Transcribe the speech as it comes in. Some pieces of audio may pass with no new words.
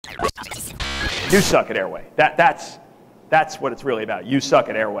You suck at airway. That's what it's really about. You suck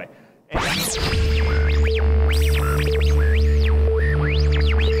at airway.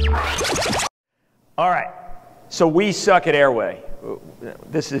 All right, so we suck at airway.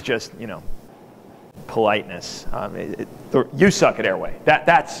 This is just, you know, politeness. You suck at airway.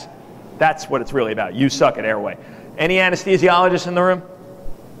 That's what it's really about. You suck at airway. Any anesthesiologists in the room?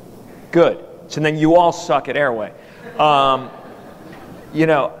 Good. So then you all suck at airway. You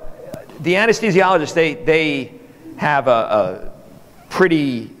know, the anesthesiologists, they have a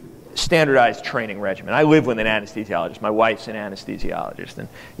pretty standardized training regimen. I live with an anesthesiologist. My wife's an anesthesiologist. And,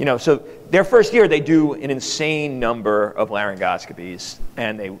 you know, so their first year, they do an insane number of laryngoscopies.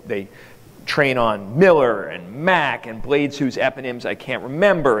 And they train on Miller and Mack and blades whose eponyms I can't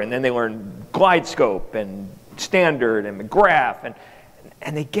remember. And then they learn glide scope and standard and McGrath.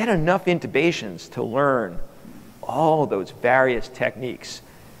 And they get enough intubations to learn all those various techniques.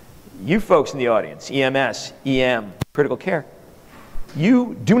 You folks in the audience, EMS, EM, critical care,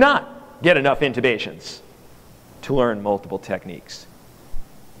 you do not get enough intubations to learn multiple techniques.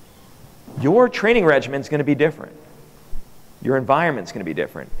 Your training regimen is going to be different. Your environment is going to be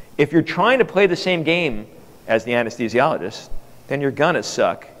different. If you're trying to play the same game as the anesthesiologist, then you're going to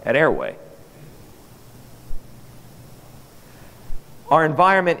suck at airway. Our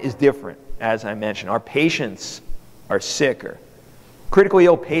environment is different, as I mentioned. Our patients are sicker. Critically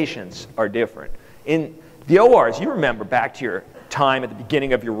ill patients are different. In the ORs, you remember back to your time at the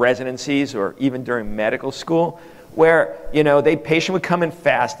beginning of your residencies or even during medical school, where, you know, patient would come in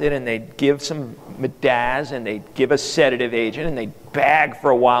fasted and they'd give some Midaz and they'd give a sedative agent and they'd bag for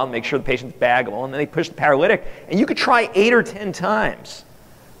a while and make sure the patient's baggable, and then they'd push the paralytic, and you could try 8 or 10 times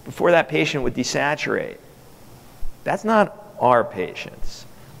before that patient would desaturate. That's not our patients.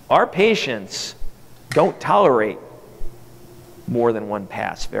 Our patients don't tolerate more than one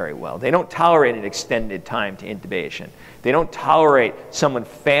pass very well. They don't tolerate an extended time to intubation. They don't tolerate someone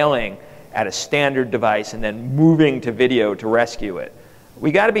failing at a standard device and then moving to video to rescue it.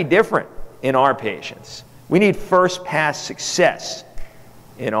 We got to be different in our patients. We need first pass success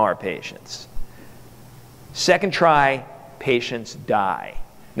in our patients. Second try, patients die.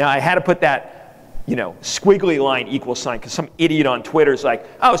 Now, I had to put that, you know, squiggly line equal sign because some idiot on Twitter is like,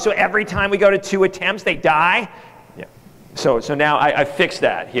 oh, so every time we go to 2 attempts, they die? Yeah. So now I fixed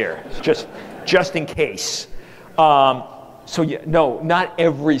that here, just in case. So yeah, no, not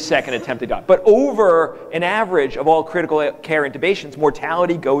every second attempt they die. But over an average of all critical care intubations,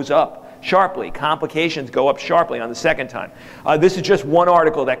 mortality goes up sharply. Complications go up sharply on the second time. This is just one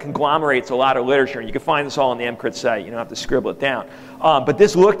article that conglomerates a lot of literature, and you can find this all on the EMCrit site. You don't have to scribble it down. But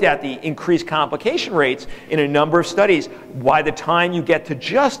this looked at the increased complication rates in a number of studies by the time you get to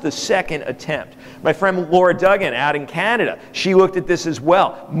just the second attempt. My friend Laura Duggan out in Canada, she looked at this as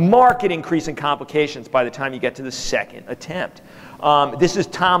well. Marked increase in complications by the time you get to the second attempt. This is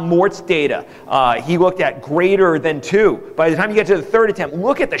Tom Mort's data. He looked at greater than 2. By the time you get to the third attempt,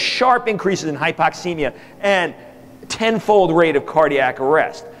 look at the sharp increases in hypoxemia and 10-fold rate of cardiac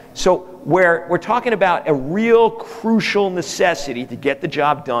arrest. So we're talking about a real crucial necessity to get the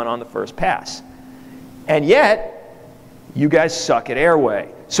job done on the first pass. And yet, you guys suck at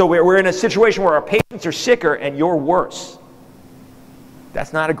airway. So we're in a situation where our patients are sicker and you're worse.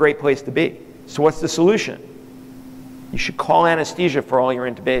 That's not a great place to be. So what's the solution? You should call anesthesia for all your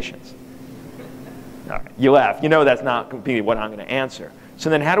intubations. All right, you laugh. You know that's not going to be what I'm going to answer. So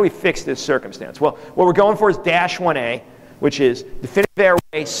then how do we fix this circumstance? Well, what we're going for is dash 1A, which is definitive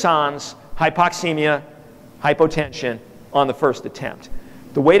airway, SONS, hypoxemia, hypotension on the first attempt.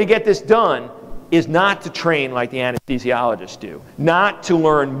 The way to get this done is not to train like the anesthesiologists do, not to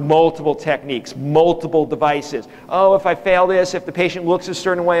learn multiple techniques, multiple devices. Oh, if I fail this, if the patient looks a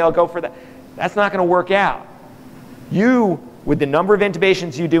certain way, I'll go for that. That's not going to work out. You, with the number of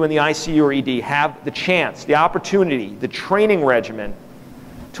intubations you do in the ICU or ED, have the chance, the opportunity, the training regimen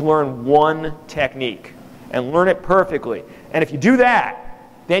to learn one technique and learn it perfectly. And if you do that,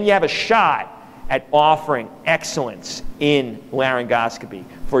 then you have a shot at offering excellence in laryngoscopy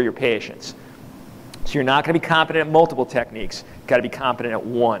for your patients. So you're not going to be competent at multiple techniques. You've got to be competent at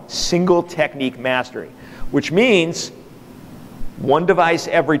one. Single technique mastery, which means one device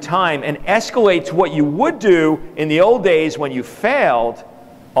every time and escalate to what you would do in the old days when you failed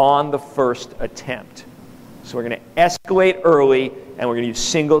on the first attempt. So we're going to escalate early and we're going to use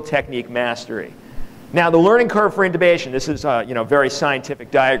single technique mastery. Now the learning curve for intubation, this is a very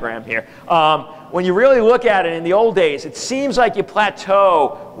scientific diagram here. When you really look at it in the old days, it seems like you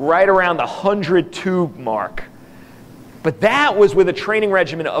plateau right around the 100 tube mark. But that was with a training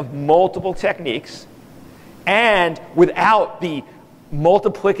regimen of multiple techniques and without the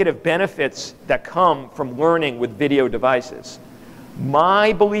multiplicative benefits that come from learning with video devices.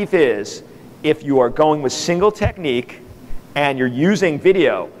 My belief is if you are going with single technique and you're using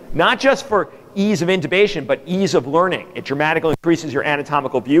video, not just for ease of intubation, but ease of learning. It dramatically increases your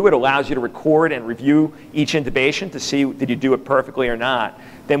anatomical view. It allows you to record and review each intubation to see did you do it perfectly or not.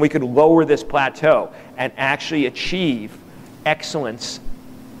 Then we could lower this plateau and actually achieve excellence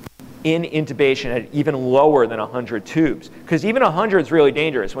in intubation at even lower than 100 tubes. Because even 100 is really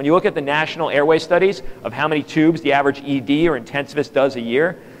dangerous. When you look at the national airway studies of how many tubes the average ED or intensivist does a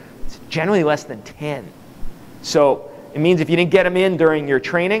year, it's generally less than 10. So it means if you didn't get them in during your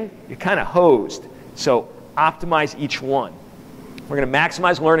training, you're kind of hosed. So optimize each one. We're going to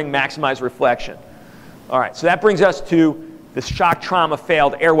maximize learning, maximize reflection. All right, so that brings us to the shock trauma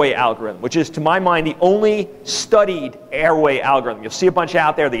failed airway algorithm, which is, to my mind, the only studied airway algorithm. You'll see a bunch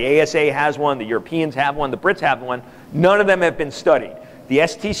out there. The ASA has one, the Europeans have one, the Brits have one. None of them have been studied. The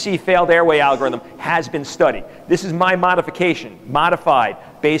STC failed airway algorithm has been studied. This is my modification, modified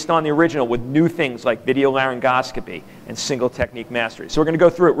based on the original with new things like video laryngoscopy and single technique mastery. So we're going to go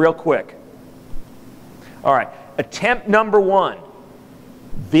through it real quick. All right, attempt number 1,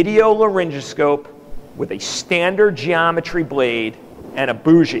 video laryngoscope with a standard geometry blade and a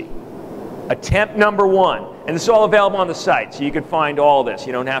bougie. Attempt number 1, and this is all available on the site, so you can find all this.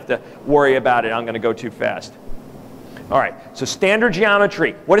 You don't have to worry about it. I'm going to go too fast. All right, so standard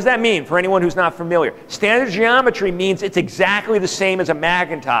geometry. What does that mean for anyone who's not familiar? Standard geometry means it's exactly the same as a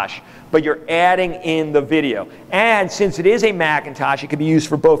Macintosh, but you're adding in the video. And since it is a Macintosh, it can be used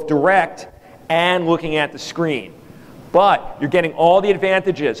for both direct and looking at the screen. But you're getting all the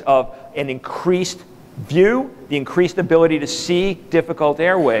advantages of an increased view, the increased ability to see difficult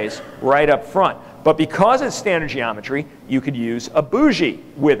airways right up front. But because it's standard geometry, you could use a bougie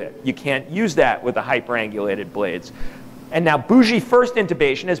with it. You can't use that with the hyperangulated blades. And now bougie first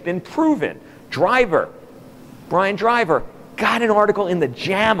intubation has been proven. Brian Driver, got an article in the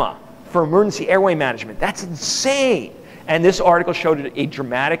JAMA for emergency airway management. That's insane. And this article showed a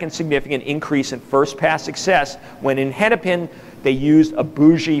dramatic and significant increase in first pass success when in Hennepin they used a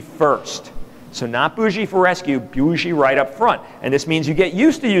bougie first. So not bougie for rescue, bougie right up front. And this means you get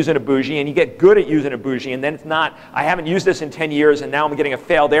used to using a bougie and you get good at using a bougie, and then it's not, I haven't used this in 10 years and now I'm getting a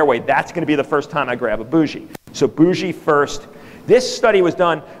failed airway. That's going to be the first time I grab a bougie. So bougie first. This study was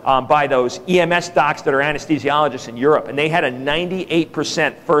done by those EMS docs that are anesthesiologists in Europe, and they had a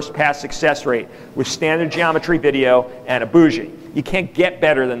 98% first pass success rate with standard geometry video and a bougie. You can't get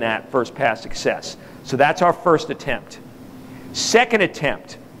better than that first pass success. So that's our first attempt. Second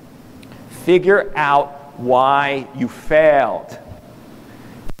attempt. Figure out why you failed.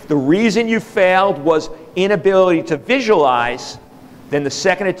 If the reason you failed was inability to visualize, then the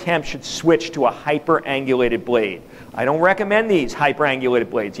second attempt should switch to a hyperangulated blade. I don't recommend these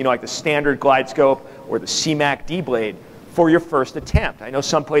hyperangulated blades, you know, like the standard glide scope or the CMAC D blade for your first attempt. I know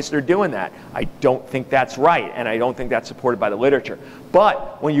some places are doing that. I don't think that's right, and I don't think that's supported by the literature.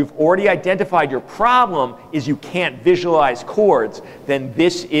 But when you've already identified your problem is you can't visualize chords, then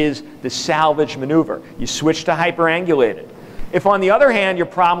this is the salvage maneuver. You switch to hyperangulated. If, on the other hand, your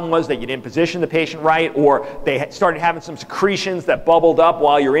problem was that you didn't position the patient right, or they started having some secretions that bubbled up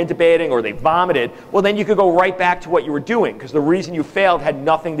while you're intubating, or they vomited, well, then you could go right back to what you were doing, because the reason you failed had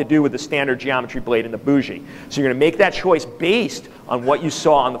nothing to do with the standard geometry blade and the bougie. So you're going to make that choice based on what you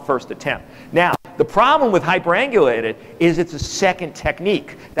saw on the first attempt. Now, the problem with hyperangulated is it's a second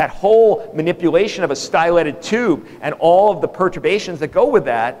technique. That whole manipulation of a styleted tube and all of the perturbations that go with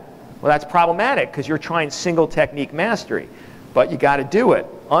that, well, that's problematic, because you're trying single technique mastery. But you got to do it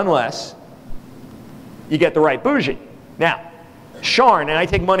unless you get the right bougie. Now, Sharn, and I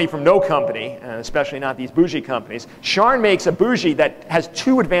take money from no company, and especially not these bougie companies, Sharn makes a bougie that has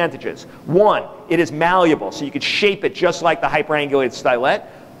two advantages. One, it is malleable, so you could shape it just like the hyperangulated stylet,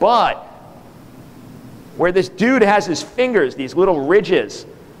 but where this dude has his fingers, these little ridges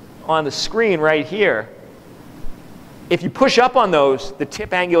on the screen right here, if you push up on those, the tip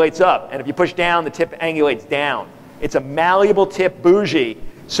angulates up, and if you push down, the tip angulates down. It's a malleable tip bougie,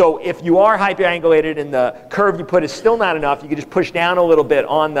 so if you are hyperangulated and the curve you put is still not enough, you can just push down a little bit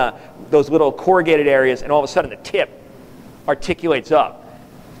on those little corrugated areas, and all of a sudden the tip articulates up.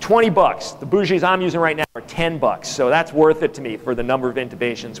 20 bucks. The bougies I'm using right now are 10 bucks, so that's worth it to me for the number of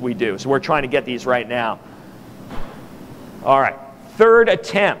intubations we do. So we're trying to get these right now. All right, third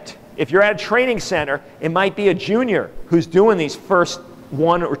attempt. If you're at a training center, it might be a junior who's doing these first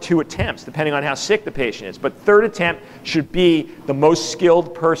 1 or 2 attempts, depending on how sick the patient is. But third attempt should be the most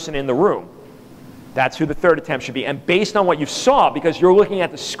skilled person in the room. That's who the third attempt should be. And based on what you saw, because you're looking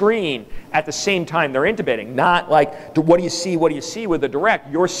at the screen at the same time they're intubating, not like, what do you see with the direct?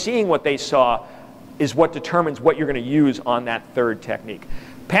 You're seeing what they saw is what determines what you're going to use on that third technique.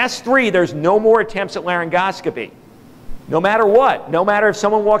 Past 3, there's no more attempts at laryngoscopy. No matter what. No matter if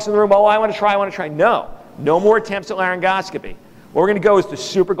someone walks in the room, oh, I want to try. No. No more attempts at laryngoscopy. What we're going to go is to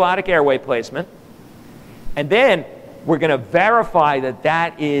supraglottic airway placement. And then we're going to verify that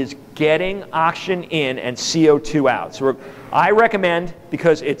that is getting oxygen in and CO2 out. So I recommend,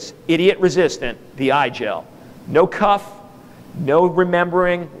 because it's idiot resistant, the eye gel. No cuff, no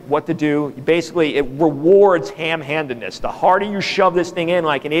remembering what to do. Basically, it rewards ham-handedness. The harder you shove this thing in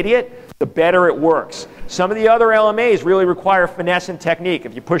like an idiot, the better it works. Some of the other LMAs really require finesse and technique.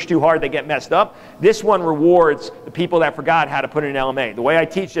 If you push too hard, they get messed up. This one rewards the people that forgot how to put in an LMA. The way I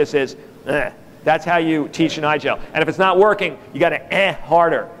teach this is, that's how you teach an eye gel. And if it's not working, you got to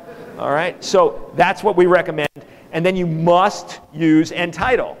harder. All right? So that's what we recommend. And then you must use end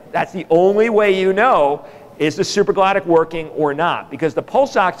tidal. That's the only way you know, is the supraglottic working or not? Because the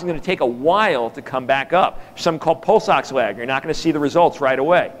pulse ox is going to take a while to come back up. Something called pulse ox lag. You're not going to see the results right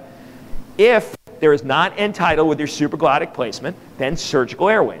away. If there is not end tidal with your supraglottic placement, then surgical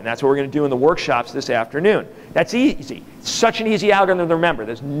airway. And that's what we're going to do in the workshops this afternoon. That's easy. It's such an easy algorithm to remember.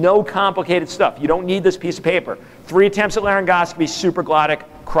 There's no complicated stuff. You don't need this piece of paper. 3 attempts at laryngoscopy, supraglottic,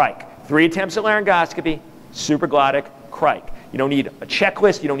 crike. 3 attempts at laryngoscopy, supraglottic, crike. You don't need a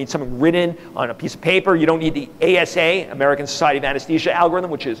checklist. You don't need something written on a piece of paper. You don't need the ASA, American Society of Anesthesia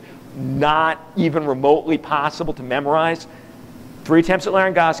algorithm, which is not even remotely possible to memorize. 3 attempts at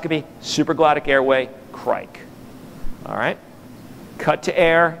laryngoscopy, supraglottic airway, crike. All right? Cut to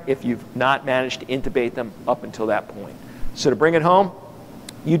air if you've not managed to intubate them up until that point. So to bring it home,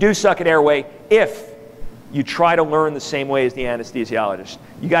 you do suck at airway if you try to learn the same way as the anesthesiologist.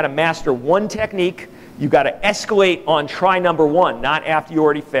 You got to master one technique. You got to escalate on try number 1, not after you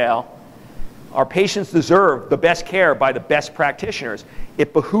already fail. Our patients deserve the best care by the best practitioners.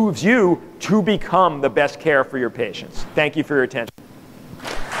 It behooves you to become the best care for your patients. Thank you for your attention.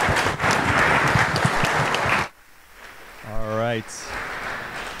 All right.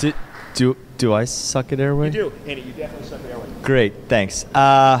 Do I suck at airway? You do, Andy. You definitely suck at airway. Great, thanks.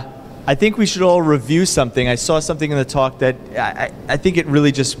 I think we should all review something. I saw something in the talk that I think it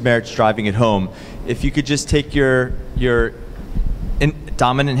really just merits driving it home. If you could just take your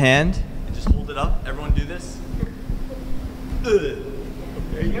dominant hand and just hold it up. Everyone do this.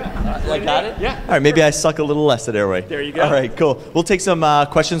 There you go. Like got it? Yeah. All right, maybe I suck a little less at airway. There you go. All right, cool. We'll take some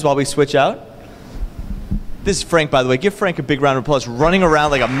questions while we switch out. This is Frank, by the way. Give Frank a big round of applause, running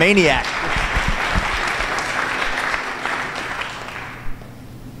around like a maniac.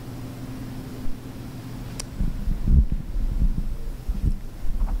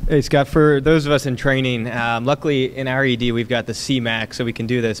 Hey, Scott, for those of us in training, luckily in our ED we've got the CMAC, so we can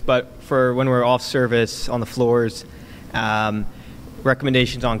do this. But for when we're off service on the floors,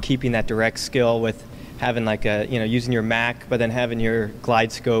 recommendations on keeping that direct skill with having like a, using your MAC, but then having your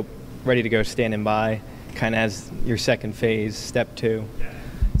glide scope ready to go standing by, kind of as your second phase, step 2.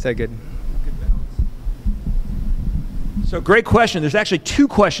 Is that good? So great question. There's actually 2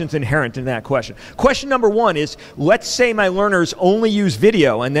 questions inherent in that question. Question number 1 is, let's say my learners only use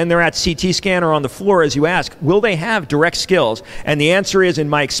video and then they're at CT scan or on the floor as you ask, will they have direct skills? And the answer is, in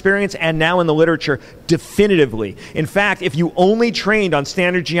my experience and now in the literature, definitively. In fact, if you only trained on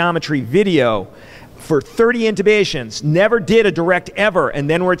standard geometry video for 30 intubations, never did a direct ever, and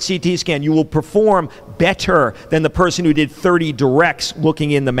then we're at CT scan, you will perform better than the person who did 30 directs looking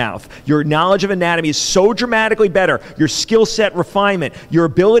in the mouth. Your knowledge of anatomy is so dramatically better. Your skill set refinement, your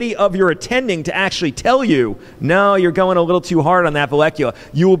ability of your attending to actually tell you, no, you're going a little too hard on that vallecula,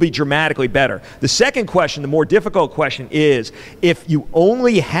 you will be dramatically better. The second question, the more difficult question, is if you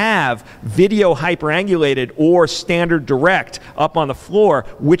only have video hyperangulated or standard direct up on the floor,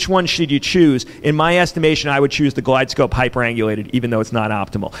 which one should you choose? In my estimation, I would choose the glide scope hyperangulated, even though it's not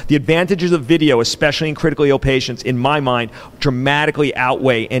optimal. The advantages of video, especially in critically ill patients, in my mind, dramatically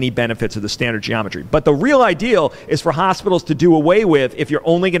outweigh any benefits of the standard geometry. But the real ideal is for hospitals to do away with, if you're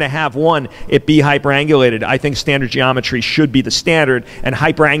only going to have one, it be hyperangulated. I think standard geometry should be the standard, and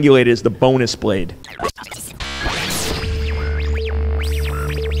hyperangulated is the bonus blade.